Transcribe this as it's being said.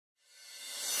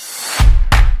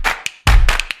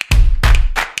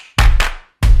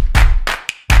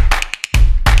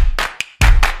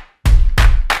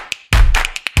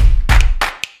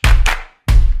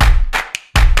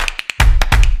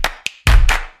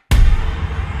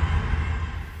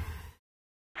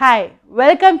Hi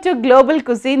welcome to global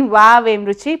cuisine wow ఏం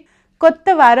రుచి. కొత్త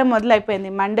వారం మొదలైపోయింది.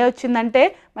 మండే వచ్చిందంటే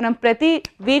మనం ప్రతి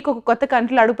వీక్ ఒక కొత్త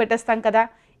కంట్రీలో అడుగు పెట్టేస్తాం కదా.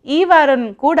 ఈ వారం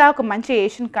కూడా ఒక మంచి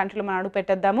ఏషియన్ కంట్రీలో మనం అడుగు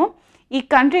పెట్టేద్దాము. ఈ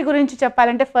కంట్రీ గురించి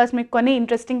చెప్పాలంటే ఫస్ట్ మీకు కొన్ని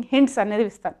ఇంట్రెస్టింగ్ హింట్స్ అనేది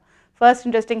ఇస్తాను. ఫస్ట్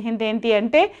ఇంట్రెస్టింగ్ హింట్ ఏంటి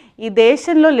అంటే ఈ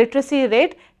దేశంలో లిటరసీ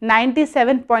రేట్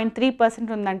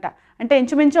 97.3% ఉందంట. అంటే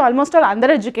ఇంచుమించు ఆల్మోస్ట్ ఆల్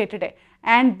అందరూ ఎడ్యుకేటెడే.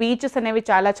 అండ్ బీచెస్ అనేవి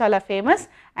చాలా చాలా famous.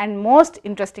 And most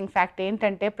interesting fact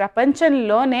ఏంటంటే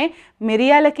ప్రపంచంలోనే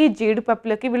మిరియాలకి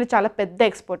జీడిపప్పులకి వీళ్ళు చాలా పెద్ద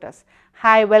exporters.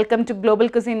 Hi welcome to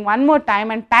global cuisine one more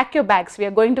time and pack your bags,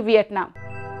 we are going to Vietnam.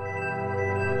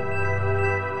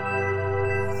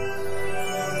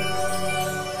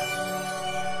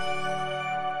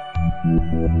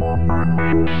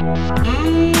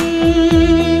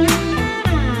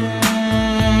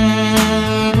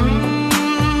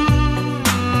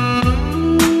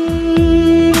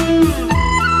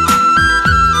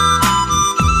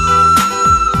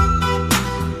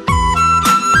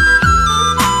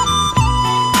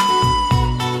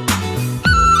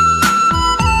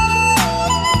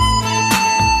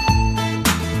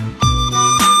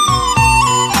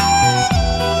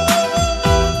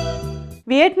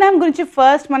 Vietnam గురించి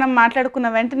ఫస్ట్ మనం మాట్లాడుకున్న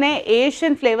వెంటనే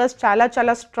ఏషియన్ ఫ్లేవర్స్ చాలా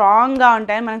చాలా స్ట్రాంగ్గా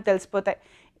ఉంటాయని మనకు తెలిసిపోతాయి.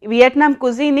 వియట్నాం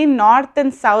కుజీని నార్త్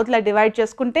అండ్ సౌత్లో డివైడ్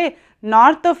చేసుకుంటే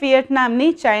నార్త్ ఆఫ్ వియట్నాంని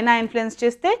చైనా ఇన్ఫ్లుయెన్స్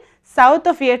చేస్తే సౌత్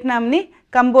ఆఫ్ వియట్నాంని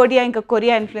కంబోడియా ఇంకా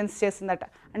కొరియా ఇన్ఫ్లుయెన్స్ చేసిందట.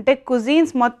 అంటే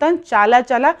కుజీన్స్ మొత్తం చాలా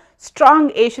చాలా స్ట్రాంగ్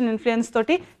ఏషియన్ ఇన్ఫ్లుయెన్స్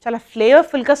తోటి చాలా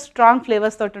ఫ్లేవర్ఫుల్గా స్ట్రాంగ్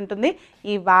ఫ్లేవర్స్ తోటి ఉంటుంది.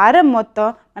 ఈ వారం మొత్తం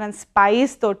మనం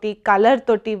స్పైస్ తోటి, కలర్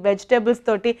తోటి, వెజిటేబుల్స్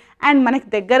తోటి అండ్ మనకి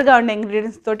దగ్గరగా ఉండే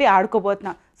ఇంగ్రీడియంట్స్ తోటి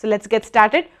ఆడుకోబోతున్నాం. So let's get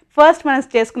started. First మనం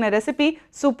చేసుకునే రెసిపీ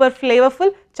సూపర్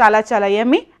ఫ్లేవర్ఫుల్, చాలా చాలా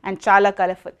యమ్మీ అండ్ చాలా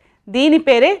కలర్ఫుల్. దీని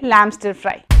పేరే ల్యామ్ స్టిర్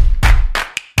ఫ్రై.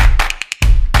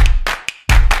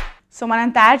 సో మనం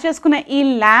తయారు చేసుకున్న ఈ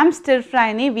ల్యామ్ స్టిర్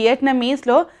ఫ్రైని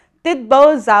వియట్నమీస్లో తిత్ బౌ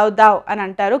జావ్ దావ్ అని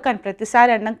అంటారు. కానీ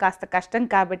ప్రతిసారి అనడం కాస్త కష్టం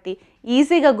కాబట్టి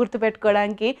ఈజీగా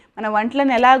గుర్తుపెట్టుకోవడానికి మన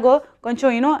వంటలను ఎలాగో కొంచెం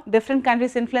డిఫరెంట్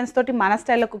కంట్రీస్ ఇన్ఫ్లుయెన్స్ తోటి మన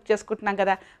స్టైల్లో కుక్ చేసుకుంటున్నాం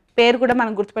కదా, పేరు కూడా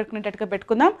మనం గుర్తుపెట్టుకునేటట్టుగా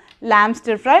పెట్టుకుందాం. ల్యామ్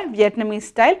స్టిర్ ఫ్రై వియట్నమీస్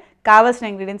స్టైల్.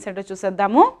 కావాల్సిన ఇంగ్రీడియంట్స్ ఏంటో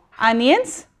చూసేద్దాము.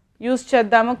 ఆనియన్స్ యూస్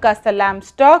చేద్దాము, కాస్త ల్యామ్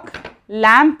స్టాక్,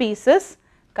 ల్యామ్ పీసెస్,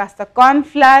 కాస్త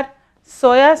cornflour,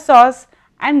 soya sauce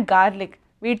and garlic.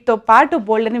 వీటితో పాటు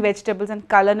బోల్డ్ అని వెజిటేబుల్స్ అండ్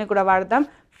కలర్ని కూడా వాడదాం.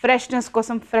 ఫ్రెష్నెస్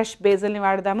కోసం fresh బేజిల్ని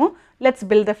వాడదాము. Let's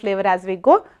build the flavour as we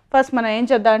go. First మనం ఏం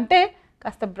చేద్దాం అంటే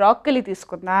కాస్త బ్రాకలీ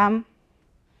తీసుకుందాం,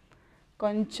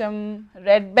 కొంచెం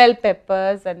red bell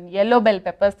peppers and yellow bell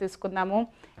peppers తీసుకుందాము.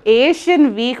 ఏషియన్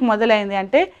వీక్ మొదలైంది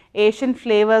అంటే, Asian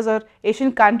flavours are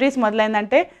Asian countries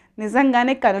మొదలైందంటే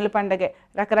నిజంగానే కనుల పండగే.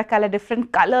 రకరకాల different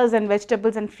colours and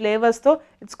vegetables and ఫ్లేవర్స్తో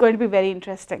it's going to be very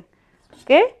interesting.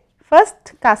 Okay, first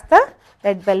కాస్త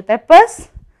రెడ్ బెల్ పెప్పర్స్,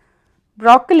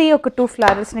 బ్రాకలీ ఒక 2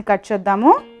 ఫ్లవర్స్ని cut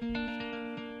చేద్దాము.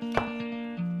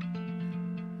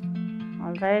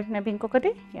 ఆల్రైట్, మేబీ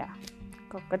ఇంకొకటి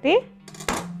ఇంకొకటి.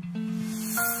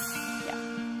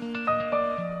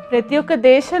 ప్రతి ఒక్క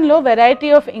దేశంలో వెరైటీ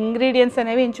ఆఫ్ ఇంగ్రీడియంట్స్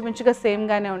అనేవి ఇంచుమించుగా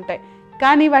సేమ్గానే ఉంటాయి,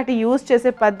 కానీ వాటి యూజ్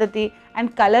చేసే పద్ధతి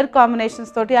అండ్ కలర్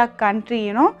కాంబినేషన్స్ తోటి ఆ కంట్రీ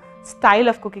స్టైల్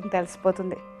ఆఫ్ కుకింగ్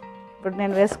తెలిసిపోతుంది. ఇప్పుడు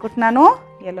నేను వేసుకుంటున్నాను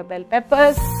ఎల్లో బెల్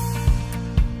పెప్పర్స్.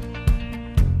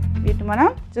 వీటి మనం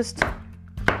జస్ట్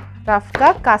రఫ్గా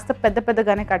కాస్త పెద్ద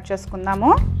పెద్దగానే కట్ చేసుకుందాము.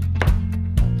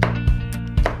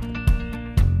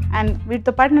 అండ్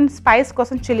వీటితో పాటు నేను స్పైస్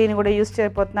కోసం చిల్లీని కూడా యూజ్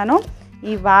చేయబోతున్నాను.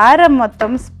 ఈ వారం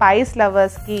మొత్తం spice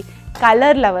లవర్స్కి,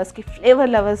 colour లవర్స్కి,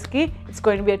 flavour లవర్స్కి it's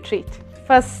going to be a treat.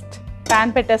 First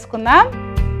pan పెట్టేసుకుందాం.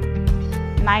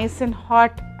 నైస్ అండ్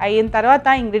హాట్ అయిన తర్వాత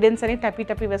ఇంగ్రీడియంట్స్ అని టపీ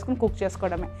టపీ వేసుకుని కుక్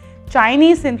చేసుకోవడమే.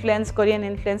 Chinese influence, Korean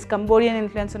influence, Cambodian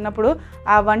influence ఉన్నప్పుడు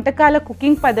ఆ వంటకాల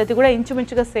కుకింగ్ పద్ధతి కూడా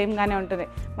ఇంచుమించుగా సేమ్గానే ఉంటుంది.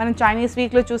 మనం చైనీస్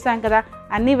వీక్లో చూసాం కదా,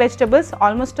 అన్ని వెజిటబుల్స్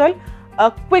ఆల్మోస్ట్ ఆల్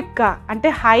క్విక్గా అంటే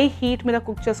హై హీట్ మీద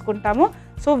కుక్ చేసుకుంటాము.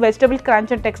 So vegetable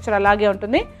crunch and texture అలాగే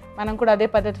ఉంటుంది. మనం కూడా అదే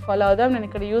పద్ధతి ఫాలో అవుదాం. నేను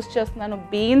ఇక్కడ యూస్ చేస్తున్నాను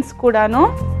బీన్స్ కూడాను,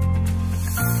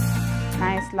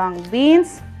 నైస్ లాంగ్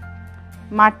బీన్స్.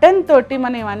 మటన్ తోటి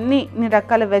మనం ఇన్ని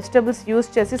రకాల వెజిటబుల్స్ యూస్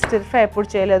చేసి స్టిర్ ఫ్రై ఎప్పుడు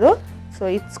చేయలేదు. So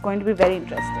it's going to be very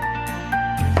interesting.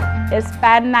 Yes,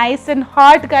 pan nice and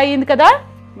హాట్గా అయ్యింది కదా,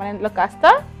 మన ఇంట్లో కాస్త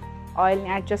ఆయిల్ని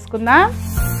యాడ్ చేసుకుందాం.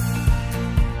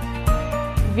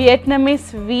 వియట్నమీస్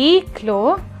వీక్లో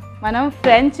మనం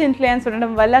ఫ్రెంచ్ ఇన్ఫ్లుయెన్స్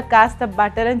ఉండడం వల్ల కాస్త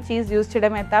బటర్ అండ్ చీజ్ యూజ్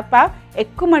చేయడమే తప్ప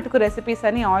ఎక్కువ మటుకు రెసిపీస్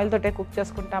అని ఆయిల్ తోటే కుక్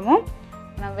చేసుకుంటాము.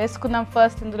 మనం వేసుకుందాం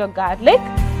ఫస్ట్ ఇందులో గార్లిక్,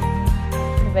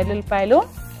 వెల్లుల్లిపాయలు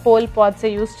హోల్ పాట్సే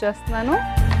యూజ్ చేస్తున్నాను.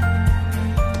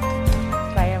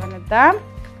 ఫ్రై అవనిద్దాం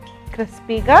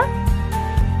క్రిస్పీగా.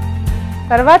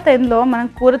 తర్వాత ఇందులో మనం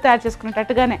కూర తయారు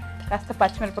చేసుకునేటట్టుగానే కాస్త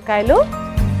పచ్చిమిరపకాయలు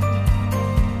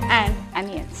అండ్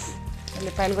ఆనియన్స్,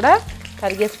 ఉల్లిపాయలు కూడా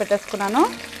తరిగేసి పెట్టేసుకున్నాను.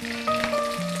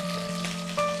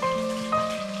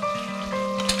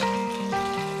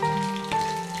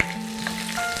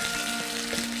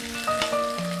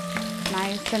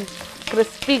 నైస్ అండ్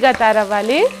క్రిస్పీగా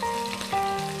తయారవ్వాలి.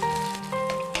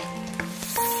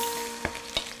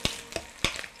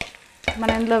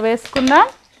 మనం ఇందులో వేసుకుందాం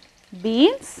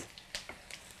బీన్స్,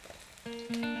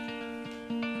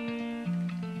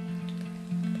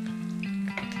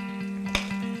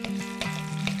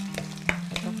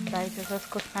 ఫ్రై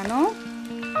చేసేసుకుంటున్నాను.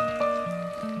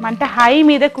 మంట హై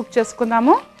మీదే కుక్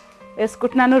చేసుకుందాము.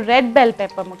 వేసుకుంటున్నాను రెడ్ బెల్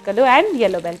పెప్పర్ ముక్కలు and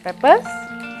yellow bell peppers.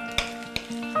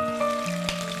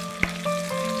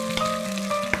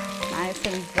 Nice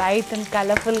and bright and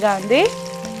కలర్ఫుల్గా ఉంది.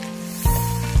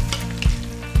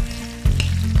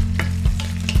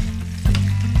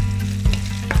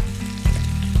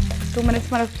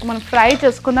 మినిట్స్ మనం ఫ్రై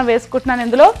చేసుకుందాం. వేసుకుంటున్నాను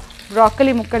ఇందులో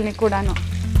బ్రాకలీ ముక్కల్ని కూడాను.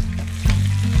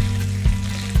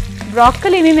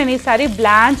 బ్రాకలీని నేను ఈసారి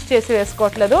బ్లాంచ్ చేసి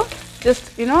వేసుకోవట్లేదు. జస్ట్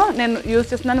నేను యూజ్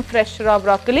చేస్తున్నాను ఫ్రెష్ రా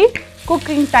బ్రాకలీ.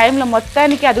 కుకింగ్ టైంలో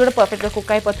మొత్తానికి అది కూడా పర్ఫెక్ట్గా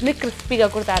కుక్ అయిపోతుంది, క్రిస్పీగా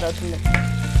కూడా తయారవుతుంది.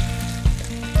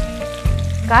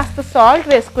 కాస్త సాల్ట్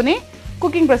వేసుకుని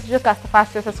కుకింగ్ ప్రొసీజర్ కాస్త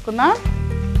ఫాస్ట్ చేసేసుకుందాం.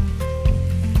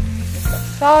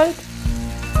 సాల్ట్,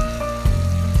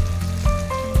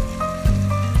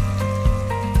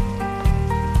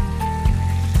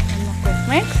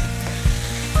 మిక్స్,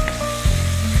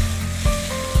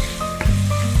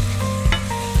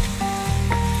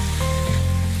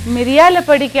 మిరియాల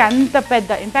పొడికి అంత పెద్ద,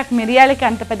 ఇన్ఫ్యాక్ట్ మిరియాలకి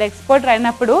అంత పెద్ద ఎక్స్పోర్టర్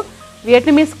అయినప్పుడు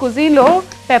వియట్నమీస్ కుజీన్లో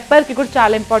పెప్పర్కి కూడా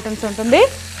చాలా ఇంపార్టెన్స్ ఉంటుంది.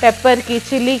 పెప్పర్కి,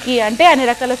 చిల్లీకి, అంటే అన్ని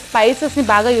రకాల స్పైసెస్ని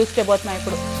బాగా యూజ్ చేయబోతున్నాం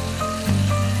ఇప్పుడు.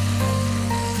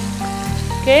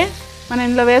 ఓకే, మనం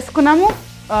ఇందులో వేసుకున్నాము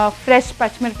ఫ్రెష్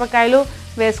పచ్చిమిరపకాయలు,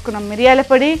 వేసుకున్నాం మిరియాల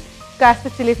పొడి, కాస్త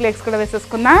చిల్లీ ఫ్లేక్స్ కూడా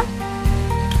వేసేసుకున్నాం.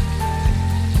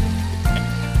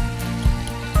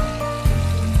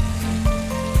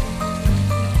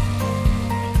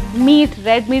 మీట్,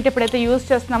 రెడ్ మీట్ ఎప్పుడైతే యూజ్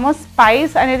చేస్తున్నామో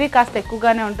స్పైస్ అనేది కాస్త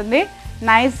ఎక్కువగానే ఉంటుంది.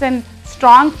 నైస్ అండ్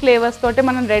స్ట్రాంగ్ ఫ్లేవర్స్ తోటి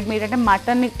మనం రెడ్ మీట్ అంటే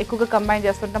మటన్ని ఎక్కువగా కంబైన్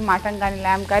చేస్తుంటాం. మటన్ కానీ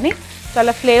ల్యామ్ కానీ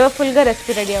చాలా ఫ్లేవర్ఫుల్గా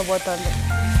రెసిపీ రెడీ అవబోతుంది.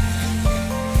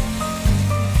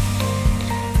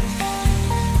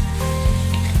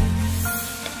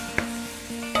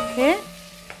 ఓకే,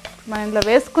 మనం ఇందులో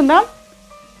వేసుకుందాం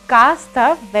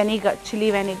కాస్త వెనిగర్,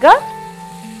 చిల్లీ వెనిగర్.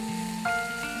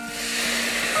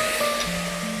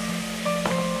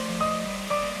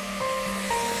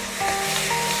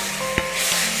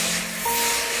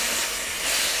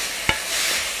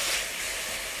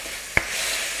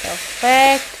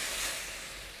 Perfect.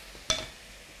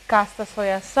 కాస్త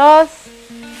soya sauce,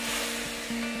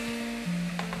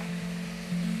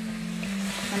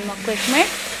 quick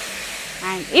mix.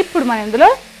 And ఇప్పుడు మనం ఇందులో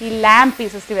ఈ ల్యాంప్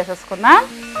పీసెస్ వేసేసుకుందాం.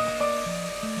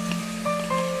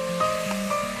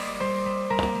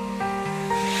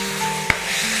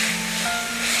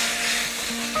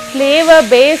 ఫ్లేవర్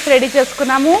బేస్ రెడీ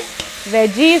చేసుకున్నాము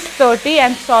వెజీస్ తోటి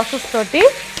అండ్ సాసెస్ తోటి.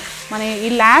 మనం ఈ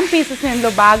ల్యాంప్ పీసెస్ని ఇందులో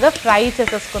బాగా ఫ్రై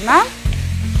చేసేసుకుందాం.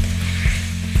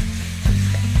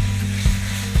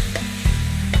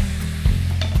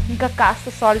 ఇంకా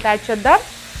కాస్త సాల్ట్ యాడ్ చేద్దాం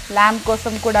ల్యాంప్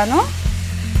కోసం కూడాను.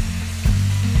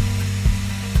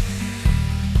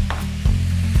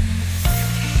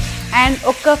 అండ్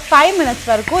ఒక 5 minutes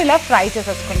వరకు ఇలా ఫ్రై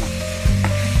చేసేసుకుందాం.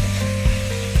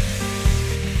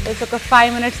 ఒక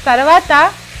 5 minutes తర్వాత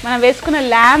మనం వేసుకున్న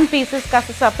ల్యాంప్ పీసెస్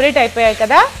కాస్త సపరేట్ అయిపోయాయి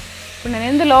కదా. ఇప్పుడు నేను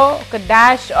ఇందులో ఒక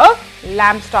డాష్ ఆఫ్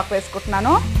ల్యాంప్ స్టాక్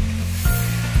వేసుకుంటున్నాను.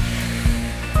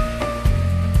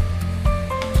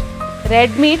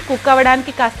 రెడ్ మీట్ కుక్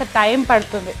అవ్వడానికి కాస్త టైం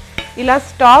పడుతుంది. ఇలా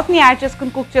స్టాక్ని యాడ్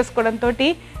చేసుకుని కుక్ చేసుకోవడంతో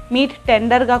మీట్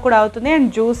టెండర్గా కూడా అవుతుంది అండ్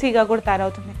జ్యూసీగా కూడా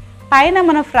తయారవుతుంది. పైన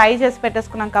మనం ఫ్రై చేసి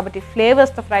పెట్టేసుకున్నాం కాబట్టి,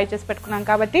 ఫ్లేవర్స్తో ఫ్రై చేసి పెట్టుకున్నాం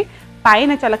కాబట్టి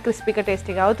పైన చాలా క్రిస్పీగా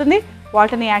టేస్టీగా అవుతుంది.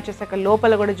 వాటర్ని యాడ్ చేసాక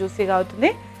లోపల కూడా జ్యూసీగా అవుతుంది.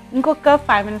 ఇంకొక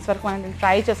 5 minutes వరకు మనం దీన్ని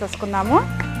ఫ్రై చేసేసుకుందాము.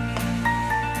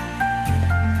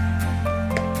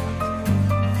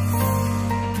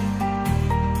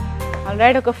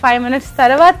 ఆల్రైట్, ఒక 5 minutes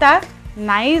తర్వాత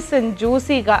నైస్ అండ్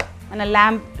జ్యూసీగా మన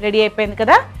ల్యాంప్ రెడీ అయిపోయింది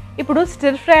కదా. ఇప్పుడు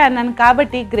స్టిర్ ఫ్రై అన్నాను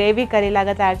కాబట్టి గ్రేవీ కర్రీ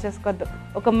లాగా తయారు చేసుకోవద్దు.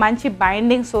 ఒక మంచి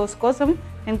బైండింగ్ సోస్ కోసం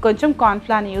నేను కొంచెం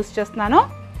కార్న్ఫ్లవర్ని యూస్ చేస్తున్నాను.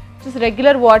 జస్ట్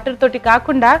రెగ్యులర్ వాటర్ తోటి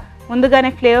కాకుండా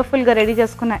ముందుగానే ఫ్లేవర్ఫుల్గా రెడీ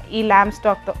చేసుకున్న ఈ ల్యాంప్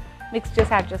స్టాక్తో మిక్స్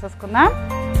చేసి యాడ్ చేసేసుకుందాం.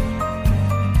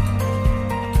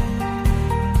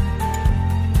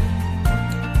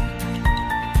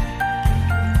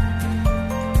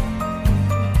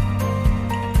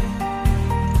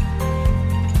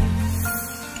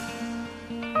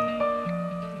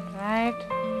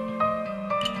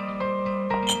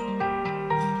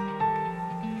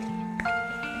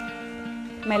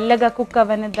 మెల్లగా cook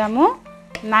అవ్వనిద్దాము.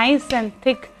 Nice and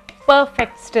thick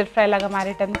perfect stir fry లాగా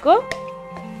మారేటందుకు.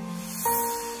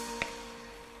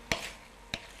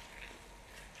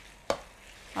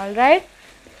 ఆల్ రైట్,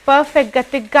 పర్ఫెక్ట్గా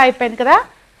థిక్గా అయిపోయింది కదా.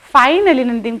 ఫైనలీ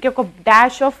నేను దీనికి ఒక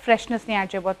డాష్ ఆఫ్ ఫ్రెష్నెస్ని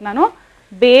యాడ్ చేయబోతున్నాను.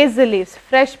 బేజిల్ లీవ్స్,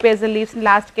 ఫ్రెష్ బేజిల్ లీవ్స్ని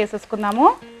లాస్ట్కి వేసేసుకుందాము.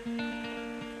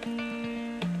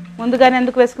 ముందుగానే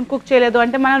ఎందుకు వేసుకుని కుక్ చేయలేదు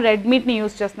అంటే మనం రెడ్ మీట్ని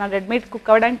యూస్ చేస్తున్నాం. రెడ్ మీట్ కుక్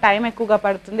అవ్వడానికి టైం ఎక్కువగా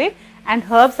పడుతుంది. అండ్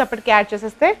హర్బ్స్ అప్పటికి యాడ్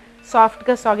చేసేస్తే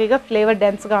సాఫ్ట్గా సాగీగా ఫ్లేవర్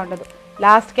డెన్స్గా ఉండదు.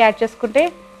 లాస్ట్కి యాడ్ చేసుకుంటే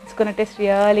it's gonna taste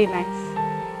really nice.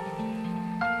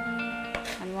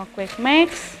 And ఒక క్విక్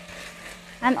మిక్స్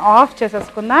అండ్ ఆఫ్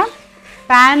చేసేసుకుందాం.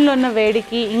 ప్యాన్లో ఉన్న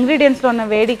వేడికి, ఇంగ్రీడియంట్స్లో ఉన్న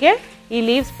వేడికే ఈ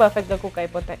లీవ్స్ పర్ఫెక్ట్గా కుక్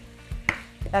అయిపోతాయి.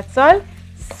 That's all.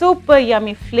 Super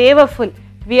yummy flavourful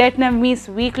Vietnamese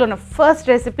వీక్లో ఉన్న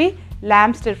first recipe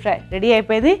ల్యామ్ stir fry ready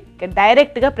అయిపోయింది.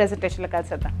 డైరెక్ట్గా ప్రెజెంటేషన్లో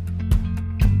కలిసేద్దాం.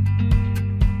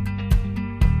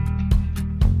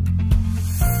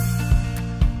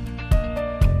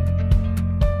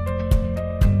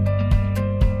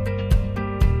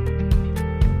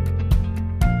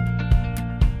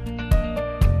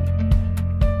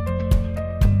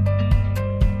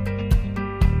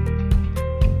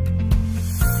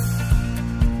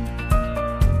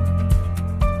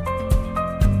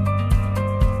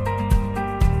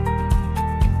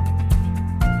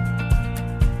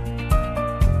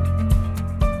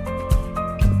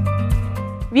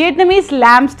 వియట్నామీస్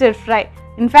ల్యామ్ స్టిర్ ఫ్రై,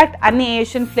 ఇన్ఫ్యాక్ట్ అన్ని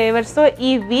ఏషియన్ ఫ్లేవర్స్తో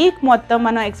ఈ వీక్ మొత్తం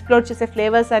మనం ఎక్స్ప్లోర్ చేసే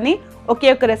ఫ్లేవర్స్ అని ఒకే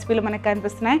ఒక్క రెసిపీలో మనకు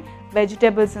కనిపిస్తున్నాయి.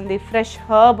 వెజిటేబుల్స్ ఉంది, ఫ్రెష్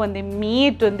హర్బ్ ఉంది,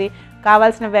 మీట్ ఉంది,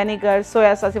 కావాల్సిన వెనిగర్,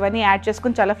 సోయా సాస్ ఇవన్నీ యాడ్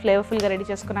చేసుకుని చాలా ఫ్లేవర్ఫుల్గా రెడీ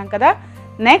చేసుకున్నాం కదా.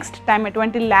 నెక్స్ట్ టైం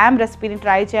ఎటువంటి ల్యామ్ రెసిపీని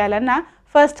ట్రై చేయాలన్నా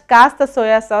ఫస్ట్ కాస్త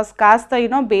సోయా సాస్,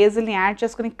 కాస్త బేజిల్ని యాడ్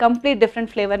చేసుకుని కంప్లీట్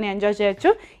డిఫరెంట్ ఫ్లేవర్ని ఎంజాయ్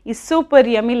చేయొచ్చు ఈ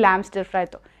సూపర్ యమ్మీ ల్యామ్ స్టిర్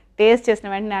ఫ్రైతో. టేస్ట్ చేసిన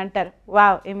వెంటనే అంటారు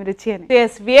వావ్ ఏమి రుచి అని.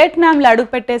 ఎస్, వియట్నాంలో అడుగు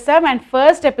పెట్టేసాం. అండ్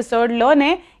ఫస్ట్ ఎపిసోడ్లోనే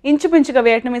ఇంచుమించుగా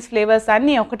వియట్నామీస్ ఫ్లేవర్స్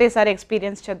అన్నీ ఒకటేసారి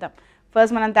ఎక్స్పీరియన్స్ చేద్దాం.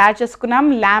 ఫస్ట్ మనం తయారు చేసుకున్నాం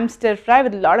ల్యామ్ stir fry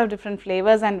with lot of different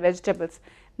flavours and vegetables.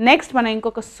 Next మనం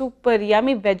ఇంకొక సూపర్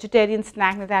యమ్మీ వెజిటేరియన్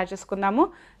స్నాక్ని తయారు చేసుకుందాము.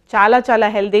 చాలా చాలా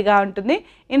హెల్తీగా ఉంటుంది.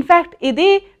 ఇన్ఫ్యాక్ట్ ఇది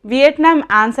వియట్నాం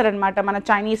ఆన్సర్ అనమాట మన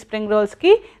చైనీస్ స్ప్రింగ్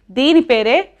రోల్స్కి. దీని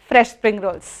పేరే ఫ్రెష్ స్ప్రింగ్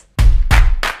రోల్స్.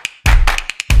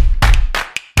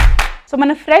 సో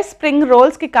మన ఫ్రెష్ స్ప్రింగ్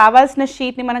రోల్స్కి కావాల్సిన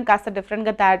షీట్ని మనం కాస్త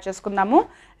డిఫరెంట్గా తయారు చేసుకుందాము.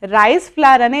 రైస్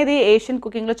ఫ్లవర్ అనేది ఏషియన్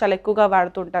కుకింగ్లో చాలా ఎక్కువగా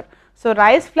వాడుతుంటారు. So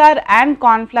rice flower and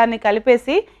corn ఫ్లవర్ని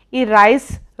కలిపేసి ఈ రైస్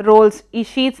రోల్స్, ఈ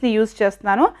షీట్స్ని యూజ్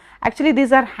చేస్తున్నాను. Actually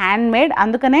these are hand made,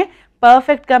 అందుకనే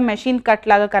పర్ఫెక్ట్గా మెషిన్ కట్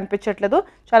లాగా కనిపించట్లేదు.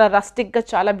 చాలా రస్టిక్గా,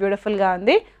 చాలా బ్యూటిఫుల్గా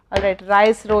ఉంది. All right,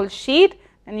 rice role sheet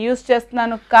నేను యూజ్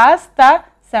చేస్తున్నాను. కాస్త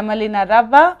సెమలినా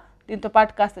రవ్వ,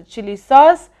 దీంతోపాటు కాస్త చిల్లీ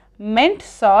సాస్, మెంట్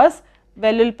సాస్,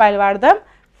 వెల్లుల్లిపాయలు వాడదాం.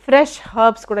 ఫ్రెష్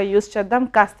హర్బ్స్ కూడా యూస్ చేద్దాం.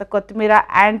 కాస్త కొత్తిమీర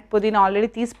అండ్ పుదీనా ఆల్రెడీ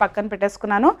తీసి పక్కన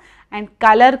పెట్టేసుకున్నాను. అండ్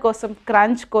కలర్ కోసం,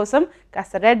 క్రంచ్ కోసం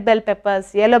కాస్త red bell peppers,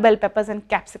 yellow bell peppers and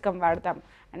capsicum వాడదాం.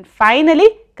 అండ్ ఫైనలీ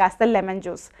కాస్త లెమన్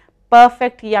జ్యూస్.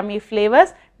 పర్ఫెక్ట్ యమ్మీ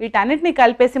ఫ్లేవర్స్. వీటన్నిటిని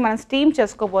కలిపేసి మనం స్టీమ్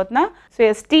చేసుకోబోతున్నాం. సో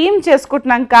స్టీమ్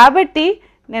చేసుకుంటున్నాం కాబట్టి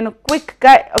నేను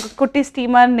క్విక్గా ఒక కుట్టి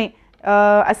స్టీమర్ని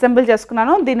అసెంబుల్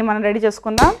చేసుకున్నాను. దీన్ని మనం రెడీ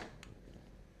చేసుకుందాం.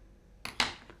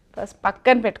 ఫస్ట్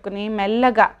పక్కన పెట్టుకుని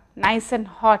మెల్లగా నైస్ అండ్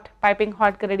హాట్, పైపింగ్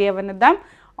హాట్గా రెడీ అవ్వనిద్దాం.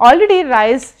 ఆల్రెడీ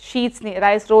రైస్ షీట్స్ని,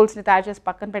 రైస్ రోల్స్ని తయారు చేసి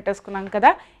పక్కన పెట్టేసుకున్నాం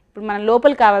కదా. ఇప్పుడు మనం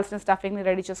లోపల కావాల్సిన స్టఫింగ్ని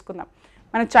రెడీ చేసుకుందాం.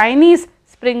 మన చైనీస్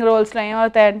స్ప్రింగ్ రోల్స్లో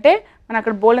ఏమవుతాయంటే మనం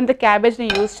అక్కడ బోలంత క్యాబేజ్ని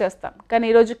యూజ్ చేస్తాం. కానీ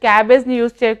ఈరోజు క్యాబేజ్ని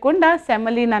యూజ్ చేయకుండా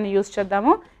సెమలీనాని యూజ్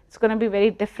చేద్దాము. It's gonna be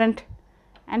very different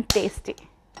and tasty.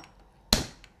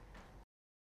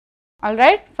 All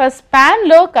right, first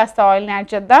ప్యాన్లో కాస్త ఆయిల్ని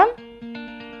యాడ్ చేద్దాం.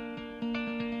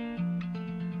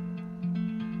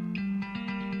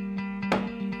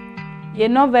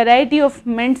 ఎన్నో వెరైటీ ఆఫ్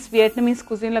మెంట్స్ వియట్నామీస్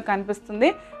కుజిన్లో కనిపిస్తుంది.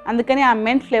 అందుకని ఆ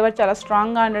మెంట్ ఫ్లేవర్ చాలా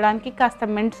స్ట్రాంగ్గా ఉండడానికి కాస్త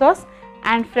meant sauce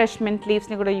and fresh meant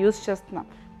లీవ్స్ని కూడా యూజ్ చేస్తున్నాం.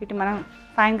 వీటిని మనం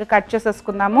ఫైన్గా కట్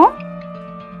చేసేసుకుందాము.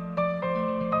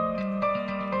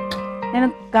 నేను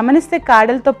గమనిస్తే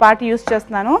కాడలతో పాటు యూజ్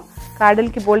చేస్తున్నాను.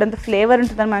 కాడలకి బోల్డ్ అంత ఫ్లేవర్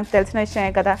ఉంటుందని మనకు తెలిసిన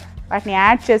విషయమే కదా. వాటిని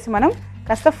యాడ్ చేసి మనం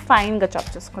కాస్త ఫైన్గా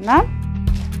చాప్ చేసుకుందాం.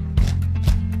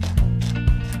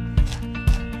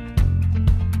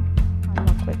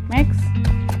 మిక్స్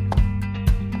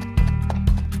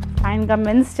ఫైన్గా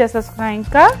మిన్స్ చేసేసుకున్నాం.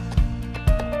 ఇంకా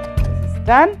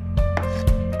డన్.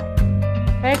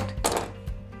 పర్ఫెక్ట్.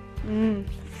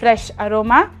 Fresh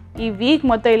aroma. ఈ వీక్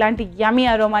మొత్తం ఇలాంటి యమ్మీ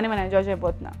అరోమాని మనం ఎంజాయ్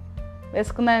చేయబోతున్నాం.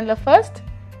 వేసుకుందాం ఇందులో ఫస్ట్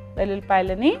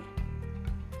వెల్లుల్లిపాయలని,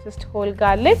 జస్ట్ హోల్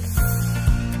గార్లిక్,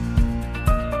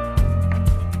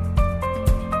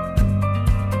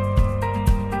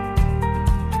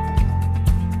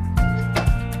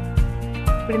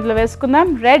 ఇందులో వేసుకుందాం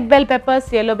red bell peppers,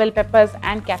 yellow bell peppers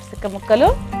and capsicum ముక్కలు.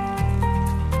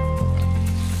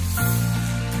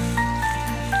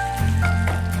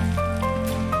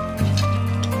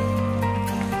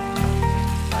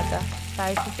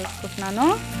 స్పైసెస్ వేసుకుంటున్నాను.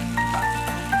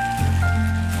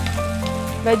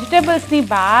 వెజిటేబుల్స్ని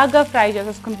బాగా ఫ్రై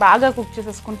చేసేసుకుని బాగా కుక్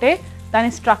చేసేసుకుంటే దాని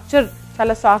స్ట్రక్చర్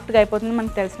చాలా సాఫ్ట్గా అయిపోతుంది,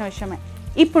 మనకు తెలిసిన విషయమే.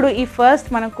 ఇప్పుడు ఈ ఫస్ట్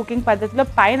మనం కుకింగ్ పద్ధతిలో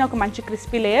పైన ఒక మంచి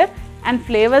క్రిస్పీ లేయర్ అండ్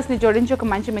ఫ్లేవర్స్ని జోడించి ఒక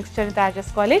మంచి మిక్స్చర్ని తయారు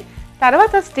చేసుకోవాలి.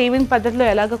 తర్వాత స్టీమింగ్ పద్ధతిలో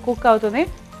ఎలాగ కుక్ అవుతుంది,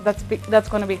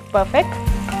 that's gonna be perfect.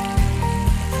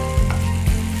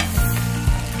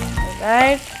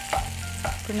 Right,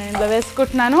 ఇప్పుడు నేను ఇందులో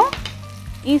వేసుకుంటున్నాను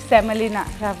ఈ సెమలినా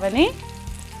రవ్వని.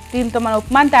 దీంతో మనం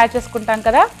ఉప్మాని తయారు చేసుకుంటాం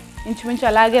కదా, ఇంచుమించు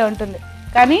అలాగే ఉంటుంది,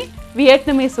 కానీ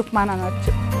వియట్నమీస్ ఉప్మా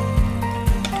అనవచ్చు.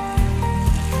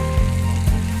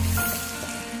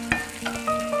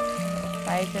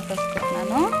 ఫ్రై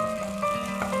చేసేసుకుంటున్నాను.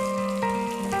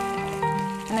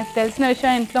 మనకు తెలిసిన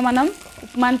విషయం, ఇంట్లో మనం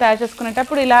ఉప్మాని తయారు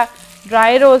చేసుకునేటప్పుడు ఇలా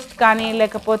డ్రై రోస్ట్ కానీ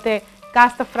లేకపోతే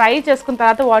కాస్త ఫ్రై చేసుకున్న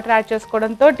తర్వాత వాటర్ యాడ్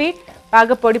చేసుకోవడంతో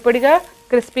బాగా పొడి పొడిగా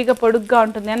క్రిస్పీగా పొడుగ్గా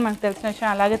ఉంటుంది అని మనకు తెలిసిన విషయం.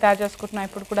 అలాగే తయారు చేసుకుంటున్నాను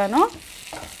ఇప్పుడు కూడాను.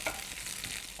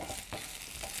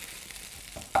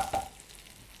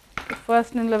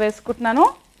 ఫస్ట్ ఇందులో వేసుకుంటున్నాను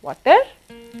వాటర్.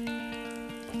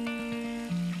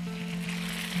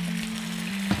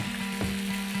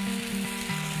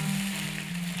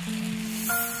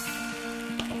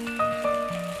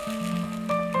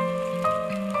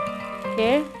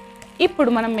 ఓకే, ఇప్పుడు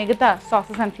మనం మిగతా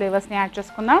సాసెస్ అండ్ ఫ్లేవర్స్ని యాడ్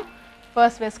చేసుకుందాం.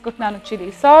 ఫస్ట్ వేసుకుంటున్నాను చిల్లీ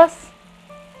సాస్.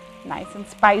 నైస్ అండ్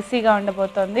స్పైసీగా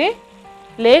ఉండబోతుంది.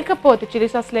 లేకపోతే చిల్లీ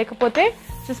సాస్ లేకపోతే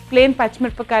జస్ట్ ప్లెయిన్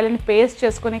పచ్చిమిరపకాయలని పేస్ట్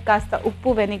చేసుకొని కాస్త ఉప్పు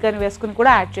వెనిగర్ వేసుకుని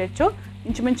కూడా యాడ్ చేయొచ్చు.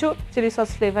 ఇంచుమించు చిల్లీ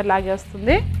సాస్ ఫ్లేవర్ లాగే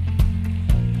వస్తుంది.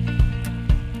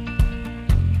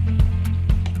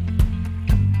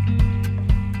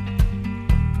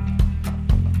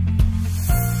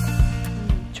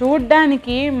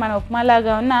 చూడ్డానికి మన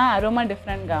ఉప్మాలాగా ఉన్న అరోమా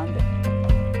డిఫరెంట్గా ఉంది.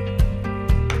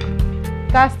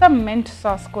 కాస్త మెంట్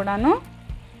సాస్ కూడాను.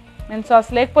 మెంట్ సాస్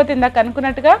లేకపోతే ఇందాక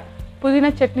అనుకున్నట్టుగా పుదీనా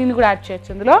చట్నీని కూడా యాడ్ చేయొచ్చు.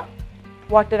 ఇందులో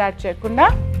వాటర్ యాడ్ చేయకుండా.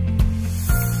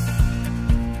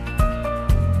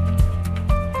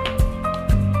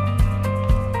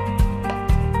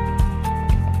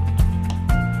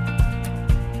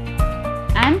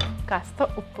 అండ్ కాస్త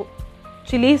ఉప్పు.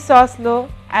 Chilli సాస్లో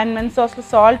and meant సాస్లో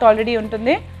salt already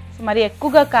ఉంటుంది, సో మరి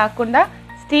ఎక్కువగా కాకుండా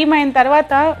స్టీమ్ అయిన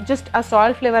తర్వాత జస్ట్ ఆ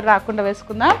సాల్ట్ ఫ్లేవర్ రాకుండా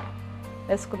వేసుకుందాం.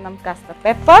 కాస్త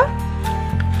పెప్పర్.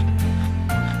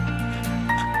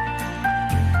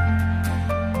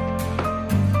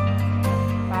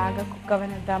 బాగా కుక్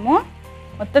అవనిద్దాము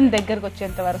మొత్తం దగ్గరకు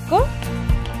వచ్చేంత వరకు.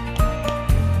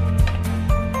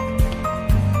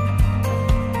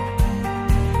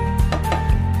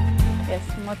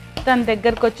 ఎస్, మొత్తం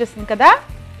దగ్గరకు వచ్చేసింది కదా.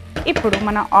 ఇప్పుడు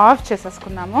మనం ఆఫ్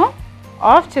చేసేసుకున్నాము.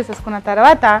 ఆఫ్ చేసేసుకున్న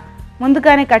తర్వాత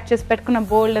ముందుగానే కట్ చేసి పెట్టుకున్న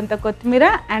బోల్డ్ అంతా కొత్తిమీర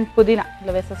అండ్ పుదీనా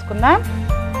ఇలా వేసేసుకుందాం.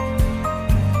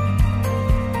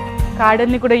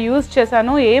 కాడల్ని కూడా యూజ్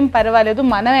చేశాను, ఏం పర్వాలేదు.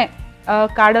 మనమే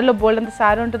కాడల్లో బోల్డ్ అంత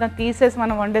సారు ఉంటుందని తీసేసి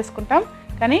మనం వండేసుకుంటాం,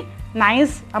 కానీ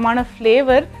నైస్ అమౌంట్ ఆఫ్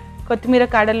ఫ్లేవర్ కొత్తిమీర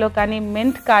కాడల్లో కానీ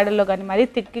మెంట్ కాడల్లో కానీ మరీ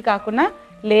తిక్కి కాకుండా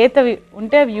లేతవి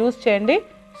ఉంటే అవి యూజ్ చేయండి.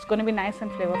 It's gonna be nice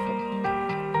and flavourful.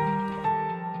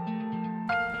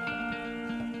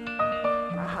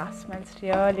 Smells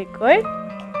really good.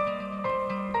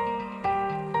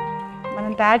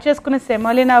 మనం తయారు చేసుకునే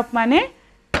సెమోలినా ఉప్మానే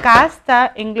కాస్త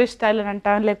ఇంగ్లీష్ స్టైల్ అని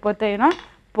అంటాం, లేకపోతే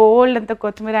బోల్డ్ అంత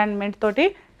కొత్తిమీర అండ్ మెంట్ తోటి.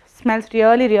 Smells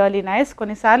really really nice.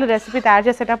 కొన్నిసార్లు రెసిపీ తయారు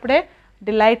చేసేటప్పుడే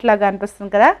డిలైట్ లాగా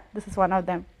అనిపిస్తుంది కదా, this is one of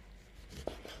them.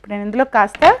 ఇప్పుడు నేను ఇందులో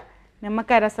కాస్త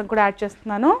నిమ్మకాయ రసం కూడా యాడ్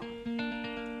చేస్తున్నాను.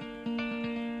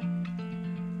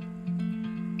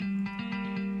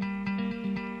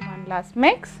 One last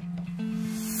mix.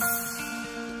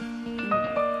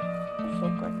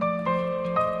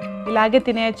 ఇలాగే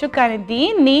తినేయచ్చు, కానీ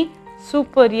దీన్ని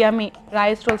సూపర్ యమ్మీ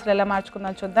రైస్ రోల్స్ ఎలా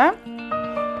మార్చుకుందాం చూద్దాం.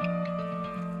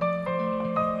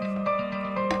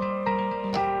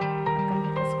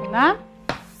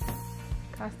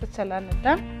 కాస్త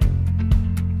చల్లనిద్దాం.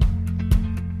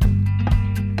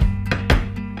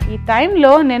 ఈ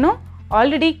టైంలో నేను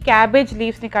ఆల్రెడీ క్యాబేజ్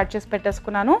లీవ్స్ని కట్ చేసి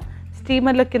పెట్టేసుకున్నాను.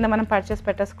 స్టీమర్లో కింద మనం పర్చేసి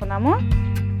పెట్టేసుకున్నాము,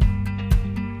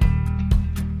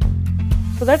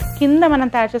 సో దట్ కింద మనం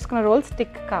తయారు చేసుకున్న రోల్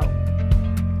స్టిక్ కావు.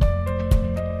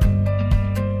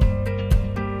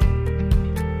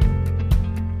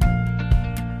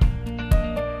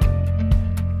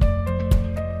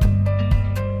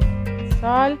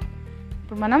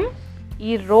 ఇప్పుడు మనం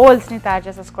ఈ రోల్స్ని తయారు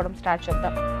చేసేసుకోవడం స్టార్ట్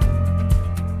చేద్దాం.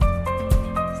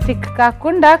 స్టిక్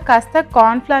కాకుండా కాస్త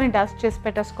కార్న్ఫ్లవర్ని డస్ట్ చేసి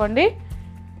పెట్టేసుకోండి,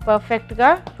 పర్ఫెక్ట్గా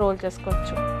రోల్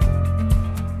చేసుకోవచ్చు.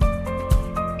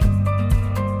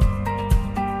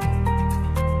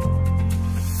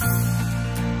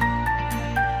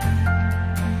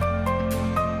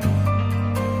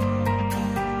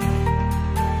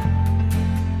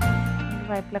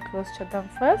 క్లోజ్ చేద్దాం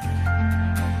ఫస్ట్.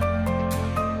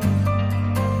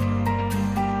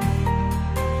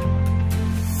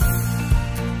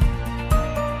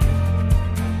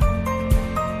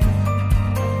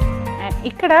 అండ్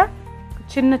ఇక్కడ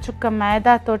చిన్న చుక్క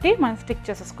మైదా తోటి మనం స్టిక్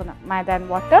చేసేసుకుందాం. మైదా అండ్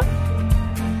వాటర్.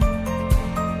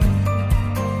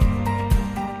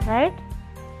 రైట్,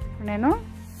 నేను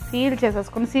సీల్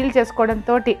చేసేసుకుని, సీల్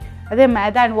చేసుకోవడంతో అదే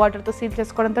మైదా అండ్ వాటర్తో సీల్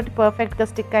చేసుకోవడంతో పర్ఫెక్ట్గా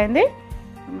స్టిక్ అయింది.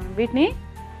 మనం వీటిని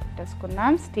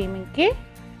పెట్టేసుకుందాం స్టీమింగ్కి.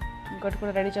 ఇంకోటి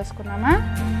కూడా రెడీ చేసుకున్నామా.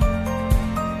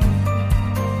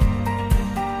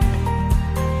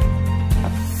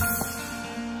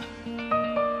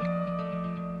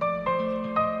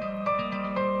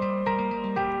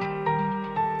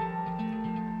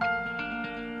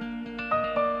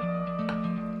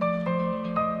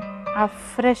 ఆ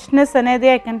ఫ్రెష్నెస్ అనేది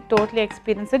I can totally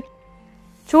experience it.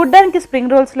 చూడ్డానికి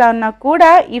స్ప్రింగ్ రోల్స్లా ఉన్నా కూడా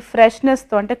ఈ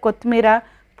ఫ్రెష్నెస్తో, అంటే కొత్తిమీర,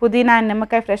 పుదీనా అండ్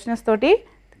నిమ్మకాయ ఫ్రెష్నెస్ తోటి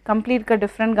కంప్లీట్గా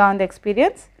డిఫరెంట్గా ఉంది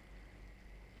ఎక్స్పీరియన్స్.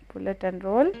 పుల్లెట్ and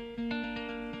role.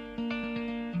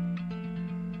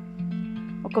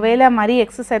 ఒకవేళ మరీ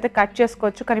ఎక్సెస్ అయితే కట్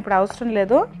చేసుకోవచ్చు, కానీ ఇప్పుడు అవసరం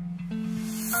లేదు.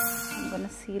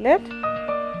 Seal it.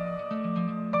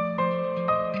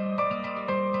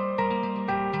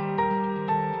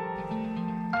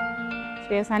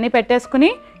 అన్నీ పెట్టేసుకుని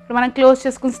ఇప్పుడు మనం క్లోజ్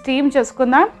చేసుకుని స్టీమ్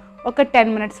చేసుకుందాం ఒక 10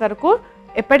 minutes వరకు.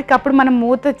 ఎప్పటికప్పుడు మనం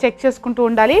మూత చెక్ చేసుకుంటూ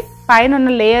ఉండాలి. పైన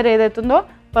ఉన్న లేయర్ ఏదైతుందో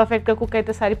పర్ఫెక్ట్గా కుక్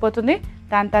అయితే సరిపోతుంది.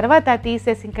 దాని తర్వాత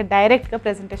తీసేసి ఇంకా డైరెక్ట్గా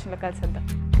ప్రెజెంటేషన్లో కలిసేద్దాం.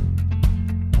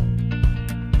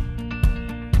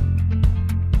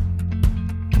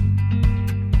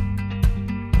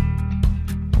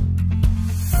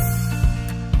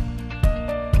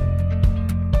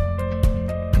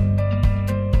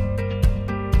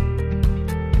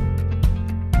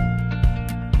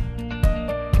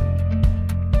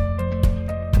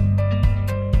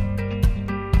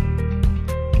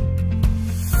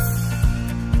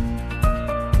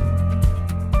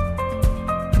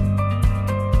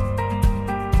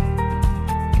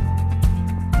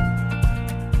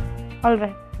 All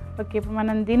right, okay. ఇప్పుడు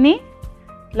మనం దీన్ని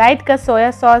లైట్గా soya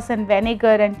sauce and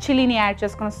vinegar and చిల్లీని add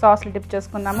చేసుకున్న సాస్లో డిప్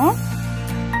చేసుకుందాము.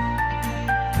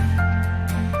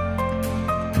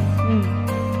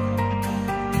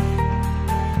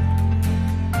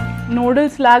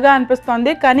 నూడిల్స్ లాగా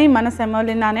అనిపిస్తుంది కానీ మన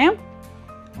సెమోలినానే.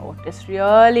 ఓ, ఇట్ ఇస్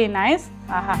రియల్లీ నైస్.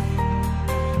 ఆహా,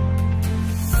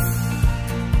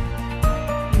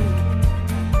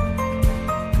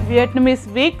 వియట్నమీస్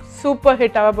వీక్ సూపర్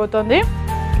హిట్ అవ్వబోతుంది.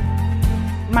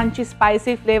 మంచి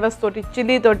స్పైసీ ఫ్లేవర్స్ తోటి,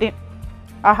 చిల్లీ తోటి.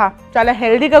 ఆహా, చాలా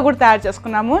హెల్దీగా కూడా తయారు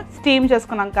చేసుకున్నాము, స్టీమ్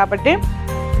చేసుకున్నాం కాబట్టి.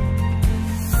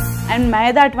 అండ్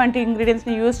మైదా అటువంటి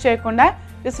ఇంగ్రీడియంట్స్ని యూజ్ చేయకుండా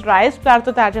జస్ట్ రైస్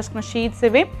ఫ్లవర్తో తయారు చేసుకున్న షీట్స్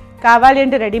ఇవి. కావాలి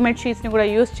అంటే రెడీమేడ్ షీట్స్ని కూడా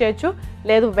యూజ్ చేయొచ్చు.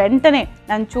 లేదు వెంటనే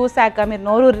నన్ను చూశాక మీరు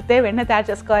నోరూరితే వెంటనే తయారు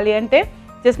చేసుకోవాలి అంటే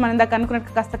జస్ట్ మనం ఇందాక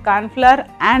అనుకున్నట్టు కాస్త కార్న్ఫ్లవర్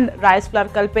అండ్ రైస్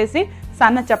ఫ్లవర్ కలిపేసి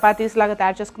సన్న చపాతీస్ లాగా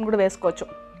తయారు చేసుకుని కూడా వేసుకోవచ్చు.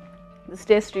 This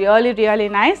taste really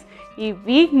nice. ఈ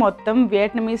వీక్ మొత్తం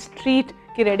వియట్నమీస్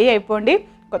ట్రీట్కి రెడీ అయిపోండి.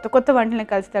 కొత్త కొత్త వంటలను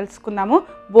కలిసి తెలుసుకుందాము.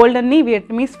 బోల్డ్ అన్ని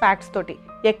వియట్నమీస్ ఫ్యాక్ట్స్ తోటి.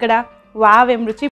 ఎక్కడ వావ్ ఎమి రుచి